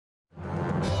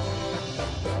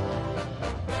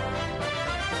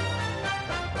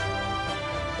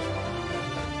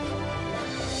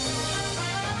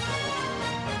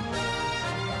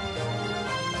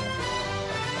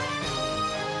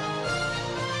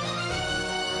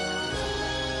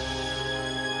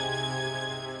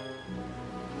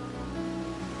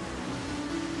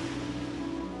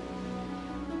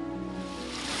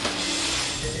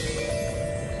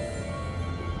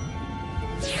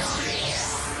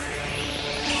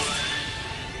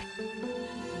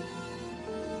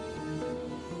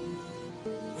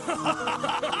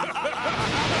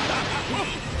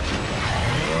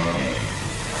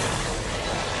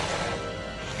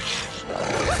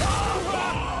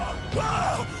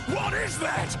Oh, what is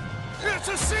that? It's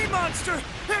a sea monster,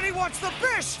 and he wants the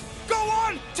fish! Go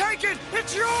on, take it!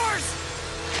 It's yours!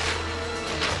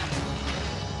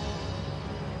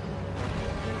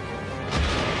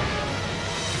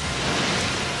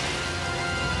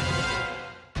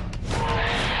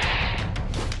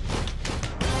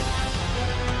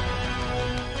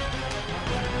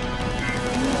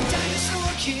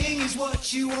 Dinosaur King is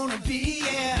what you wanna be,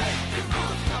 yeah.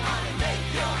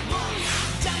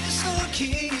 Dinosaur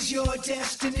King is your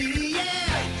destiny,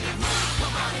 yeah.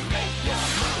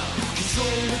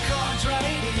 Control the cards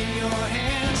right in your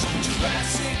hands.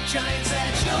 Jurassic giants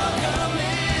at your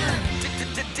command.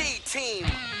 D-Team.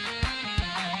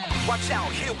 Watch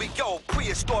out, here we go.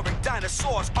 Prehistoric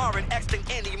dinosaurs aren't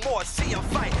extinct anymore. See them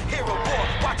fight, hear a roar.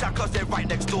 Watch out, cause they're right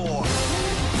next door.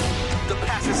 The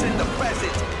past is in the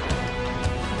present.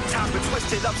 Time's been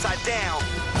twisted upside down.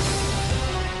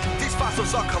 These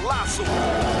fossils are colossal.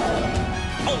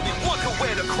 Only one can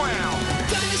wear the crown.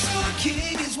 Dinosaur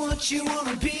King is what you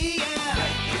wanna be, yeah.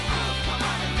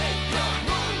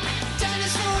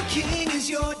 Dinosaur King is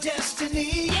your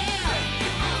destiny, yeah.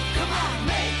 Come on,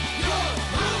 make your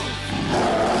move.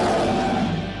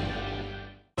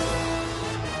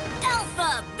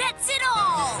 Alpha bets it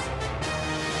all!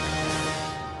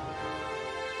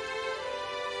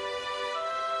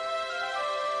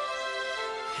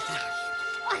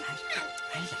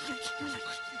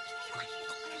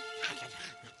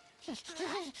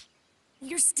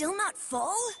 You're still not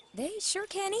full? They sure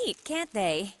can eat, can't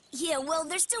they? Yeah, well,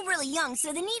 they're still really young,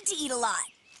 so they need to eat a lot.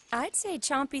 I'd say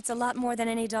Chomp eats a lot more than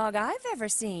any dog I've ever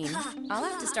seen. I'll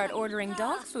have to start ordering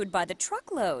dog food by the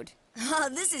truckload. Oh,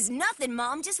 this is nothing,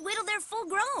 Mom. Just wait till they're full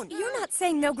grown. You're not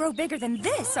saying they'll grow bigger than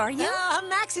this, are you?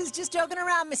 Max is just joking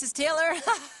around, Mrs. Taylor.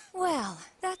 Well,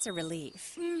 that's a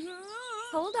relief.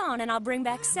 Hold on, and I'll bring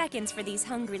back seconds for these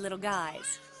hungry little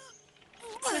guys.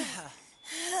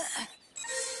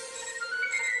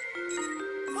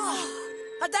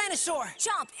 A dinosaur!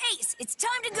 Chomp, Ace, it's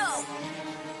time to go.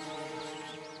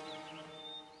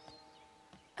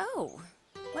 Oh,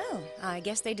 well, I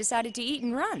guess they decided to eat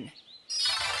and run.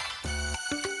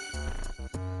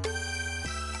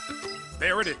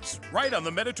 There it is, right on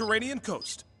the Mediterranean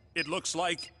coast. It looks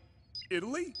like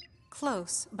Italy?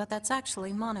 Close, but that's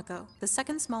actually Monaco, the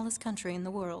second smallest country in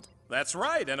the world. That's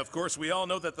right, and of course we all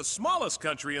know that the smallest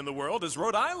country in the world is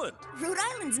Rhode Island. Rhode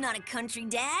Island's not a country,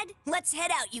 Dad. Let's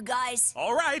head out, you guys.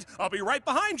 All right, I'll be right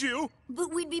behind you.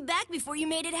 But we'd be back before you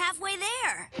made it halfway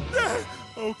there.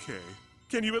 Okay.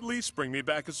 Can you at least bring me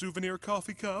back a souvenir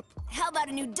coffee cup? How about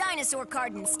a new dinosaur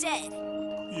card instead?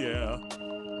 Yeah.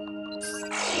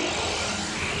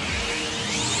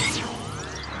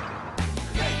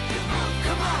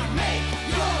 Come on, make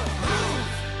your move.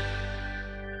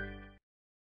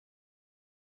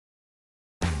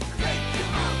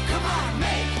 Come on,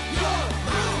 make your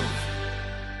move.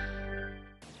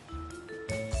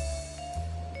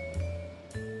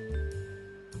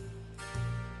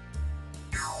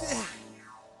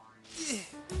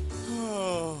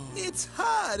 It's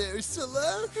hot,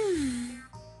 Ursula.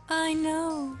 I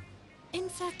know. In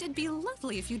fact, it'd be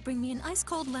lovely if you'd bring me an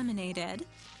ice-cold lemonade, Ed.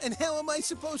 And how am I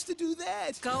supposed to do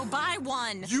that? Go buy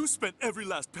one! You spent every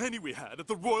last penny we had at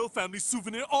the Royal Family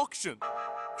Souvenir Auction.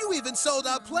 You even sold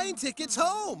our plane tickets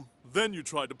home. Then you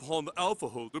tried to pawn the Alpha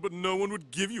holder, but no one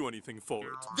would give you anything for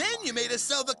it. Then you made us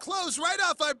sell the clothes right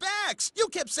off our backs. You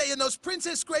kept saying those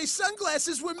Princess Gray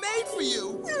sunglasses were made for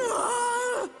you.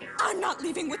 I'm not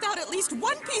leaving without at least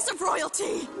one piece of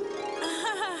royalty!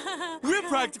 We're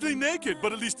practically naked,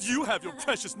 but at least you have your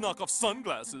precious knockoff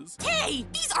sunglasses. Hey!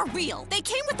 These are real! They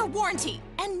came with a warranty!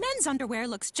 And men's underwear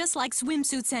looks just like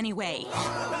swimsuits anyway.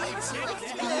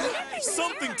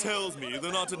 Something tells me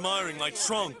they're not admiring my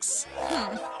trunks.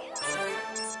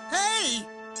 Hey!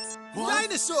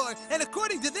 Dinosaur! And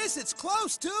according to this, it's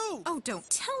close, too. Oh, don't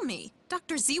tell me.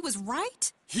 Dr. Z was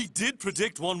right? He did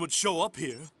predict one would show up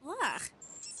here. Ugh.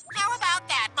 How about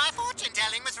that? My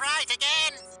fortune-telling was right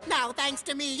again. Now, thanks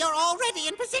to me, you're already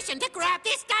in position to grab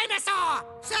this dinosaur!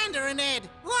 Sander and Ed,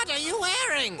 what are you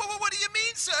wearing? What do you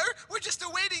mean, sir? We're just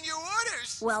awaiting your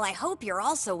orders. Well, I hope you're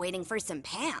also waiting for some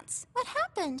pants. What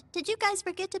happened? Did you guys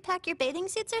forget to pack your bathing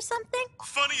suits or something?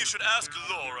 Funny you should ask,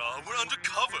 Laura. We're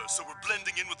undercover, so we're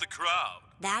blending in with the crowd.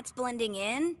 That's blending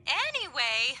in?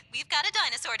 Anyway, we've got a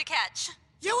dinosaur to catch.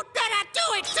 You'd better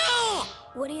do it too!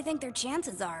 What do you think their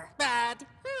chances are? Bad.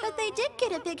 But they did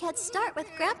get a big head start with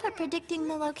Grandpa predicting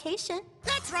the location.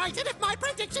 That's right, and if my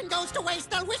prediction goes to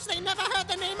waste, they'll wish they never heard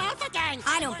the name Alpha Gang.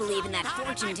 I don't believe in that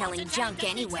fortune-telling junk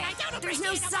anyway. There's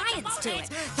no science to it.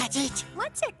 That's it.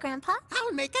 What's it, Grandpa?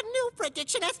 I'll make a new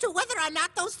prediction as to whether or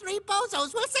not those three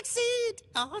bozos will succeed.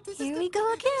 Oh, this Here is we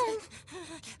go again.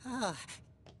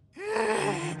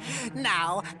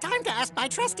 Now, time to ask my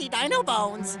trusty Dino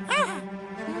Bones.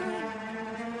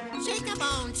 Shake a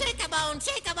bone, shake a bone,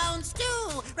 shake a bone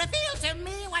stew. Reveal to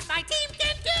me what my team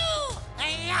can do.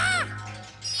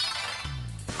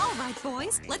 All right,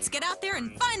 boys, let's get out there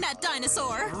and find that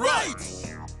dinosaur. Right!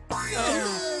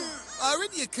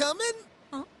 Aren't you coming?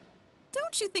 Huh?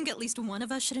 Don't you think at least one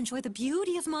of us should enjoy the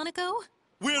beauty of Monaco?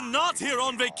 We're not here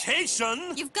on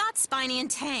vacation! You've got Spiny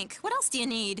and Tank. What else do you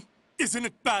need? Isn't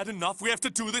it bad enough we have to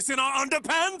do this in our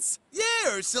underpants? Yeah,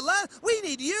 Ursula. We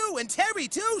need you and Terry,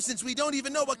 too, since we don't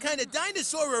even know what kind of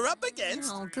dinosaur we're up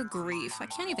against. Oh, good grief. I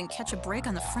can't even catch a break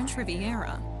on the French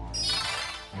Riviera.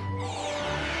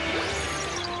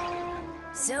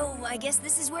 So, I guess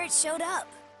this is where it showed up.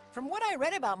 From what I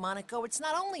read about Monaco, it's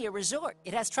not only a resort.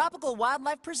 It has tropical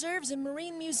wildlife preserves and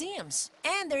marine museums.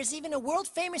 And there's even a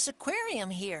world-famous aquarium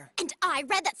here. And I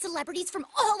read that celebrities from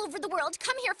all over the world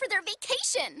come here for their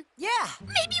vacation. Yeah.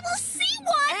 Maybe we'll see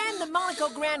one! And the Monaco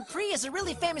Grand Prix is a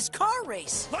really famous car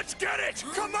race. Let's get it!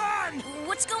 Come on!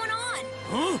 What's going on?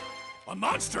 Huh? A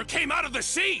monster came out of the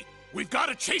sea! We've got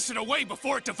to chase it away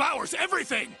before it devours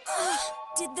everything!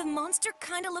 Did the monster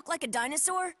kind of look like a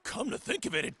dinosaur? Come to think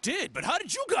of it, it did, but how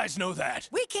did you guys know that?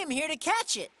 We came here to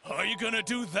catch it. How are you gonna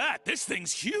do that? This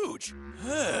thing's huge.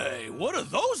 Hey, what are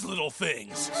those little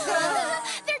things?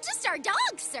 They're just our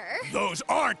dogs, sir. Those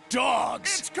aren't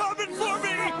dogs! It's coming for me!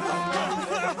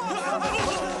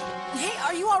 Hey,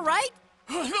 are you all right?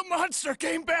 The monster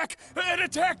came back and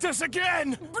attacked us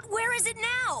again! But where is it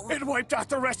now? It wiped out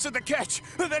the rest of the catch,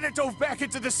 then it dove back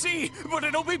into the sea, but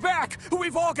it'll be back!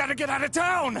 We've all got to get out of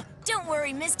town! Don't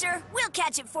worry, mister. We'll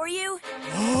catch it for you.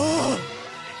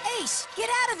 Ace, get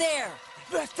out of there!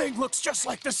 That thing looks just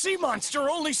like the sea monster,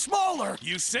 only smaller!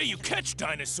 You say you catch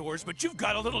dinosaurs, but you've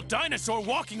got a little dinosaur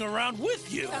walking around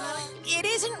with you! It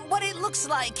isn't what it looks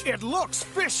like. It looks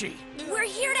fishy! We're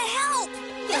here to help!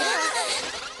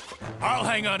 I'll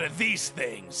hang on to these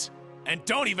things. And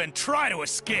don't even try to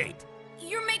escape!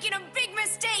 You're making a big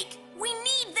mistake! We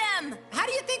need them! How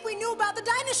do you think we knew about the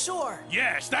dinosaur?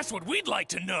 Yes, that's what we'd like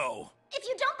to know! If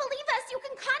you don't believe us, you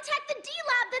can contact the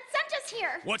D-Lab that sent us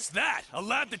here. What's that? A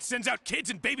lab that sends out kids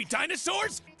and baby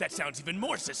dinosaurs? That sounds even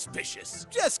more suspicious.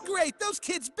 Just great. Those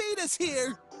kids beat us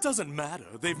here. Doesn't matter.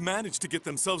 They've managed to get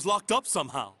themselves locked up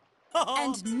somehow.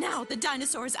 And now the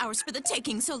dinosaur is ours for the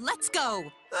taking, so let's go.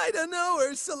 I don't know,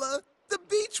 Ursula. The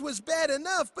beach was bad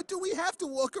enough, but do we have to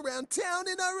walk around town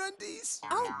in our undies?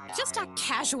 Oh, just act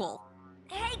casual.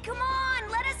 Hey, come on!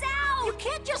 Let us out! You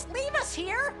can't just leave us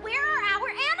here. Where are our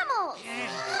animals?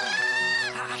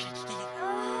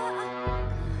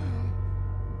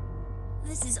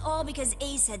 This is all because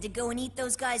Ace had to go and eat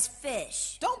those guys'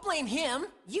 fish. Don't blame him.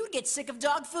 You'd get sick of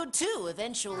dog food too,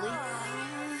 eventually.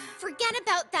 Forget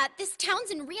about that. This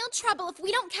town's in real trouble if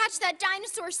we don't catch that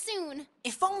dinosaur soon.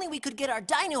 If only we could get our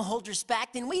dino holders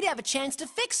back, then we'd have a chance to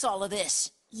fix all of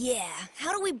this. Yeah,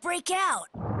 how do we break out?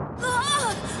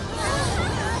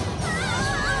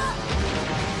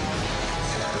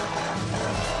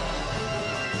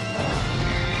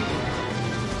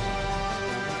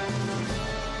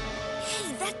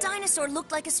 Hey, that dinosaur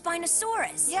looked like a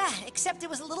Spinosaurus. Yeah, except it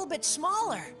was a little bit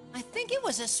smaller. I think it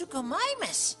was a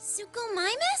Suchomimus.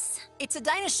 Suchomimus? It's a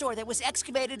dinosaur that was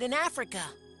excavated in Africa.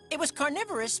 It was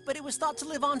carnivorous, but it was thought to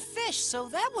live on fish, so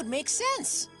that would make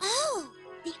sense. Oh,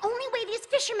 the only way these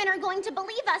fishermen are going to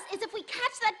believe us is if we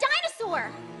catch that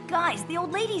dinosaur. Guys, the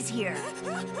old lady's here.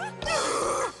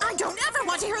 I don't ever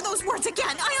want to hear those words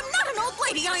again. I am not an old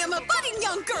lady. I am a budding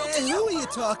young girl to you. Who are you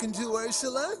talking to,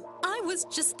 Ursula? I was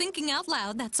just thinking out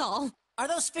loud, that's all. Are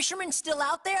those fishermen still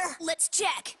out there? Let's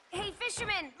check. Hey,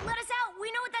 fisherman, let us out.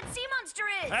 We know what that sea monster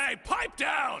is. Hey, pipe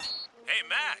down! Hey,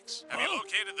 Max, have you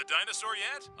located the dinosaur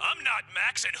yet? I'm not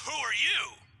Max, and who are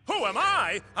you? Who am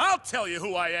I? I'll tell you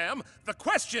who I am. The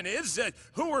question is,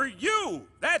 who are you?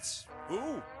 That's who.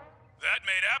 That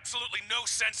made absolutely no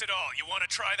sense at all. You want to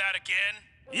try that again?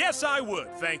 Yes, I would,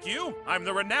 thank you. I'm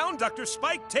the renowned Dr.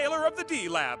 Spike Taylor of the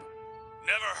D-Lab.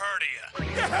 Never heard of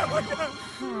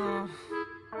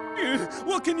you.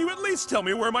 Well, can you at least tell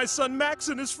me where my son Max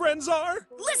and his friends are?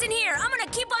 Listen here, I'm gonna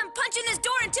keep on punching this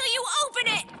door until you open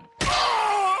it!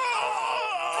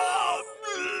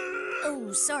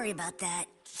 Oh, sorry about that.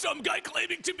 Some guy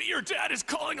claiming to be your dad is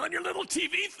calling on your little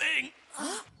TV thing.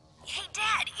 Hey,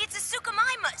 Dad, it's a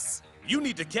Suchomimus. You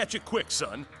need to catch it quick,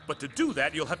 son. But to do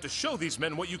that, you'll have to show these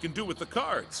men what you can do with the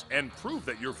cards and prove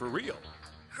that you're for real.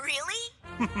 Really?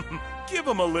 Give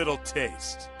them a little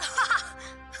taste.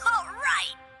 All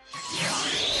right.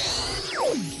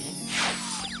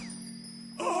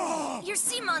 Your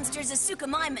sea monster's a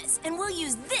Suchomimus, and we'll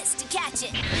use this to catch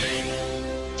it.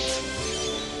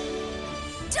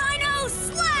 Dino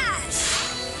Slash!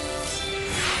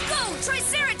 Go,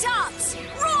 Triceratops!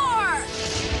 Roar!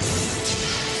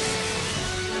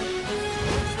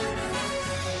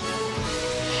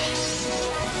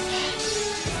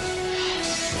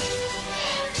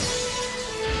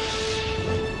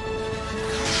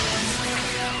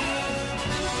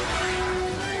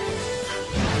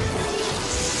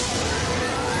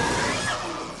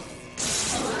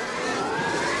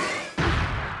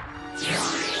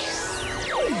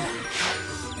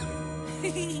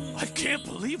 I can't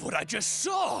believe what I just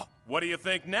saw. What do you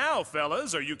think now,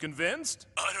 fellas? Are you convinced?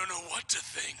 I don't know what to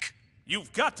think.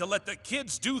 You've got to let the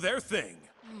kids do their thing.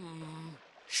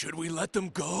 Should we let them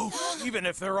go? Even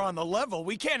if they're on the level,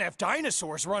 we can't have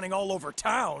dinosaurs running all over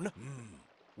town.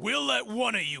 We'll let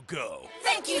one of you go.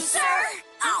 Thank you, sir.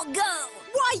 I'll go.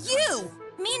 Why you?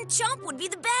 Me and Chomp would be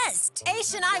the best.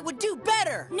 Ace and I would do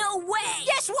better. No way.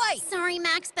 Yes, way. Sorry,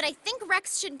 Max, but I think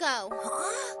Rex should go.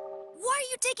 Huh? Why are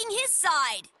you taking his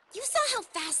side? You saw how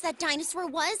fast that dinosaur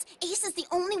was? Ace is the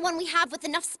only one we have with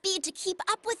enough speed to keep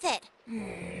up with it.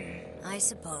 I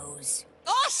suppose.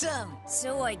 Awesome.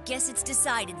 So I guess it's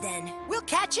decided then. We'll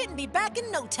catch it and be back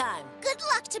in no time. Good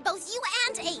luck to both you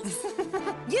and Ace.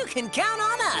 You can count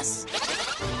on us.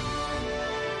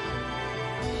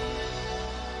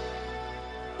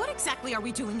 What exactly are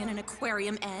we doing in an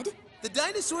aquarium, Ed? The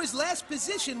dinosaur's last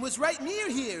position was right near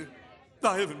here.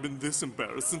 I haven't been this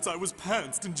embarrassed since I was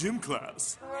pantsed in gym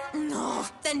class. No.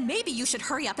 Then maybe you should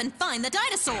hurry up and find the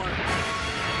dinosaur.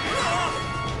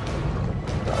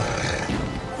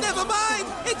 Never mind!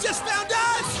 It just found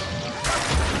us!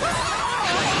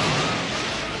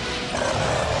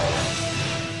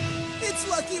 It's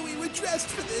lucky we were dressed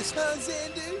for this, huh,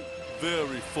 Xander?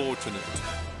 Very fortunate.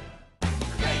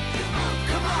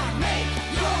 Come on, make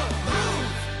your move!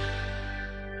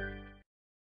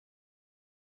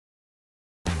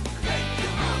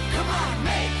 Come on,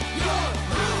 make your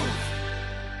move!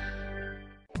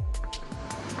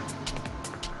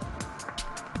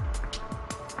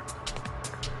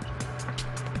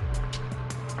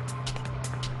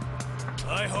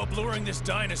 I hope luring this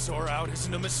dinosaur out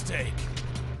isn't a mistake.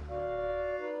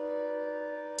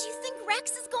 Do you think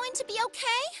Rex is going to be okay?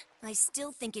 I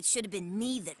still think it should have been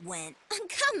me that went.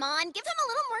 Come on, give him a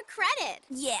little more credit.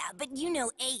 Yeah, but you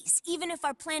know Ace. Even if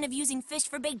our plan of using fish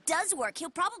for bait does work, he'll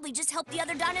probably just help the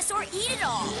other dinosaur eat it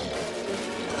all.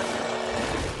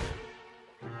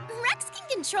 Rex can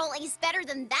control Ace better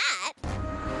than that.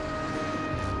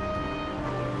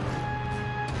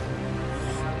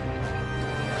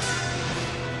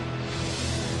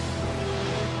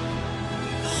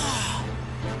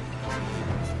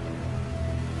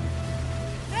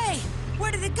 Hey,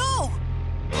 where did it go?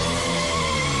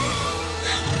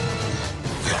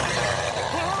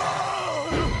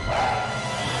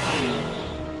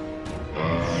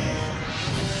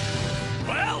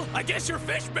 Well, I guess your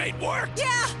fish bait worked.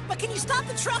 Yeah, but can you stop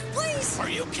the truck, please? Are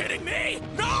you kidding me?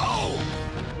 No!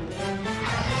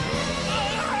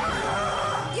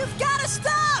 You've got to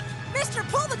stop! Mister,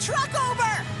 pull the truck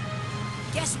over!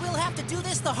 Guess we'll have to do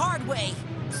this the hard way.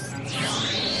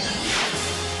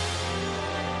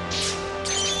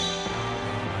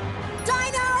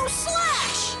 Dino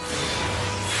Slash!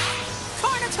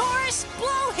 Carnotaurus,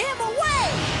 blow him away!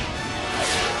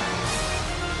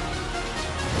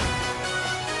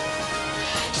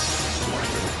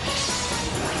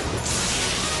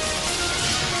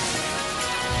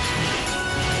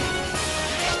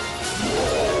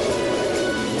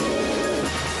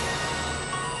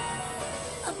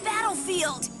 A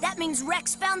battlefield! That means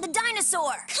Rex found the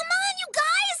dinosaur! Come on, you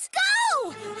guys, go!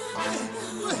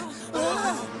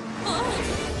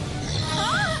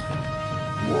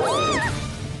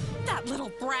 That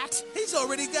little brat. He's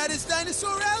already got his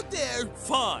dinosaur out there.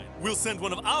 Fine, we'll send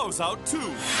one of ours out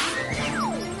too.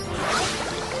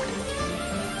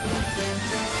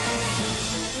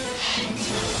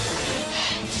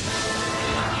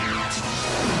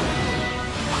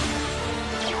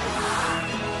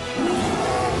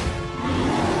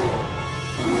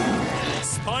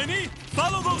 Spiny,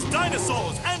 follow those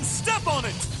dinosaurs and step on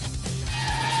it!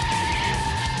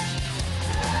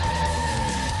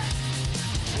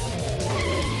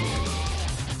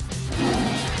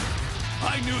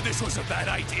 I knew this was a bad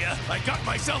idea. I got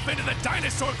myself into the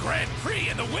Dinosaur Grand Prix,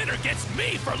 and the winner gets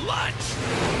me for lunch!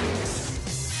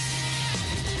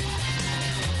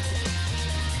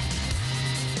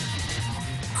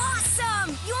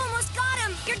 Awesome! You almost got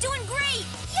him! You're doing great!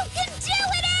 You can do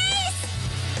it, Ace!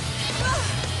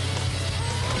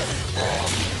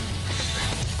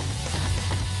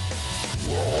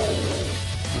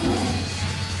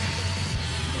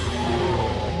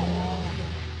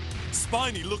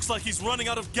 Spiny looks like he's running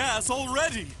out of gas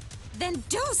already. Then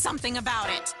do something about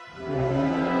it.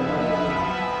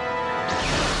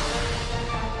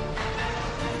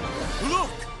 Look!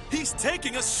 He's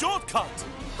taking a shortcut!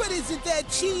 But isn't that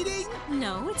cheating?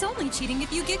 No, it's only cheating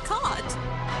if you get caught.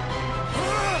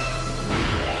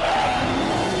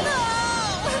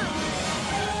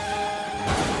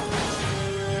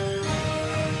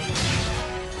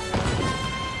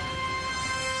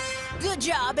 Good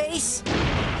job, Ace.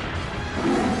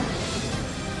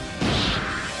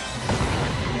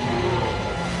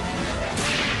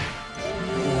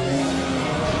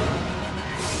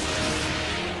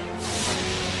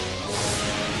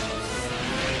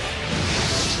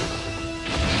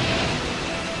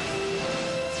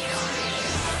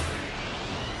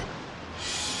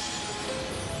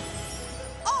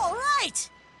 All right.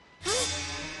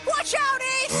 Watch out,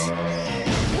 Ace!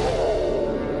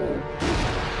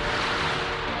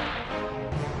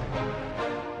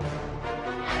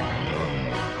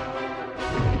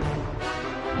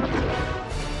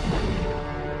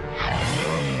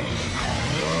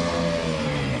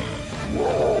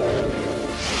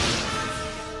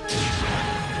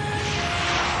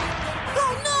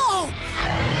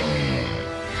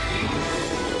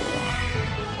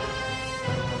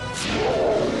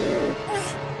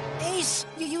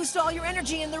 All your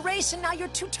energy in the race, and now you're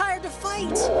too tired to fight.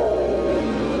 No!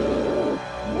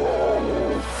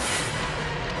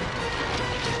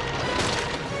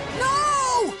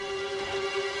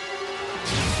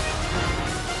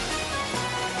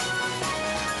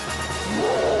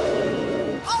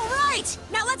 All right,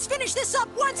 now let's finish this up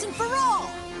once and for all.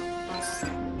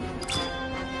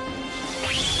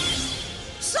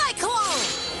 Cyclone!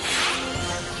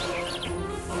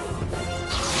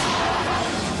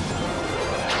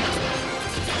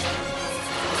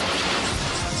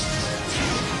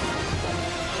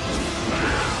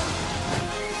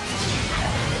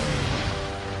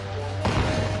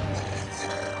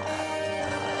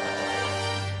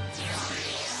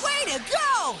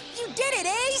 Go! You did it,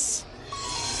 Ace!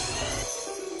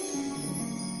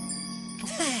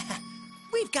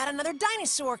 We've got another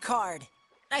dinosaur card.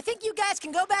 I think you guys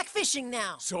can go back fishing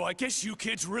now. So I guess you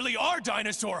kids really are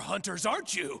dinosaur hunters,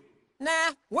 aren't you?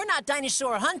 Nah, we're not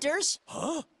dinosaur hunters.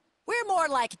 Huh? We're more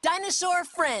like dinosaur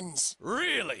friends.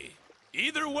 Really?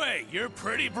 Either way, you're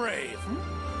pretty brave.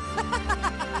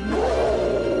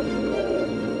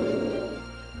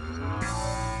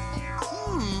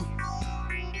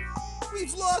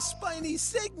 We've lost Spiny's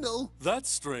signal. That's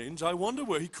strange. I wonder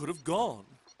where he could have gone.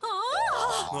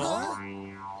 Oh! Huh?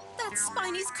 That's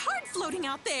Spiny's card floating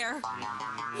out there.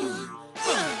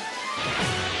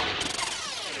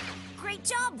 Great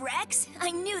job, Rex. I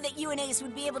knew that you and Ace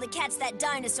would be able to catch that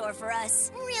dinosaur for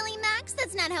us. Really, Max?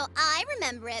 That's not how I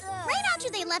remember it. Right after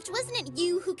they left, wasn't it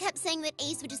you who kept saying that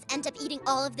Ace would just end up eating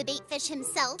all of the bait fish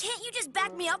himself? Can't you just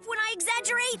back me up when I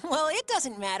exaggerate? Well, it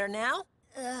doesn't matter now.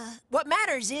 What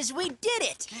matters is we did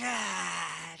it.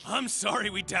 I'm sorry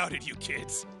we doubted you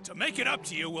kids. To make it up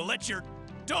to you, we'll let your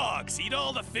dogs eat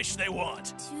all the fish they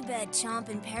want. Too bad Chomp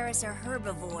and Paris are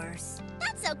herbivores.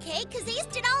 That's okay, because Ace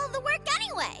did all of the work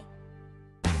anyway.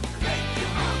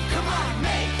 Come on,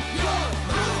 make your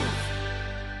move!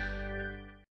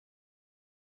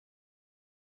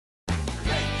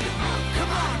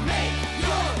 Come on, make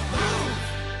your move!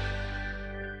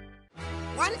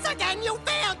 Once again, you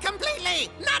failed completely!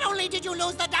 Not only did you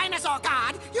lose the dinosaur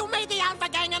card, you made the Alpha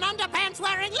Gang an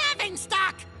underpants-wearing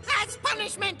laughingstock! As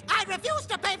punishment, I refuse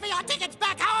to pay for your tickets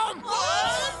back home!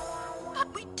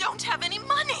 But we don't have any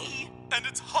money! And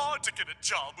it's hard to get a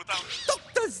job without...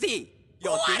 Dr. Z!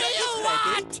 Your What dinner do you is ready.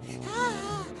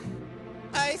 want?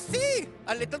 I see.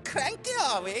 A little cranky,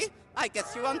 are we? I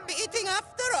guess you want eating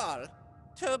after all.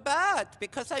 Too bad,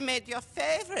 because I made your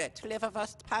favorite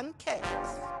liverwurst pancakes.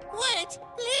 Wait,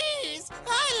 please!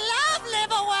 I love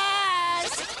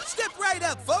liverwurst! Step right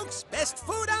up, folks. Best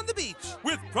food on the beach.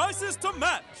 With prices to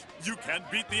match. You can't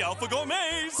beat the Alpha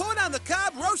Gourmets! Corn on the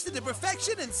cob, roasted to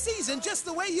perfection and seasoned just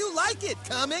the way you like it.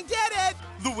 Come and get it!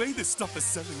 The way this stuff is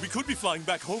selling, we could be flying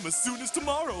back home as soon as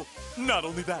tomorrow. Not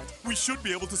only that, we should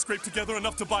be able to scrape together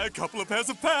enough to buy a couple of pairs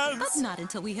of pants. But not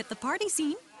until we hit the party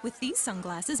scene. With these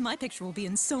sunglasses, my picture will be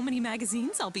in so many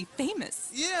magazines, I'll be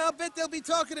famous. Yeah, I'll bet they'll be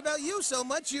talking about you so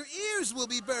much your ears will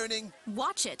be burning.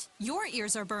 Watch it. Your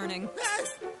ears are burning.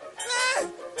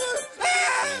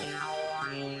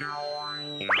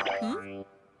 Hmm?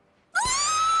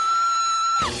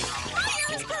 My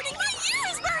ear is burning! My ear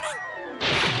is burning!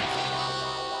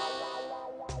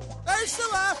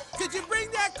 Ursula, could you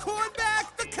bring that corn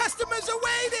back? The customers are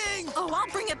waiting! Oh,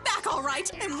 I'll bring it back, all right.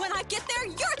 And when I get there,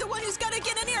 you're the one who's gonna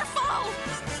get an earful!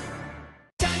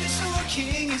 Dinosaur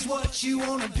King is what you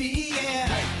wanna be, yeah.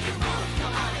 Make your move,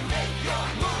 come on and make your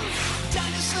move.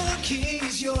 Dinosaur King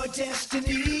is your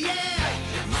destiny, yeah.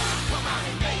 Make your move, come on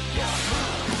and make your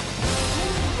move.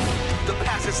 The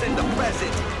past is in the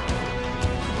present.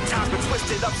 Time's been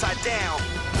twisted upside down.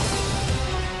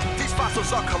 These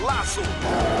fossils are colossal.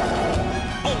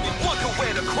 Only one can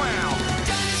wear the crown.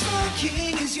 Dinosaur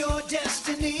King is your destiny.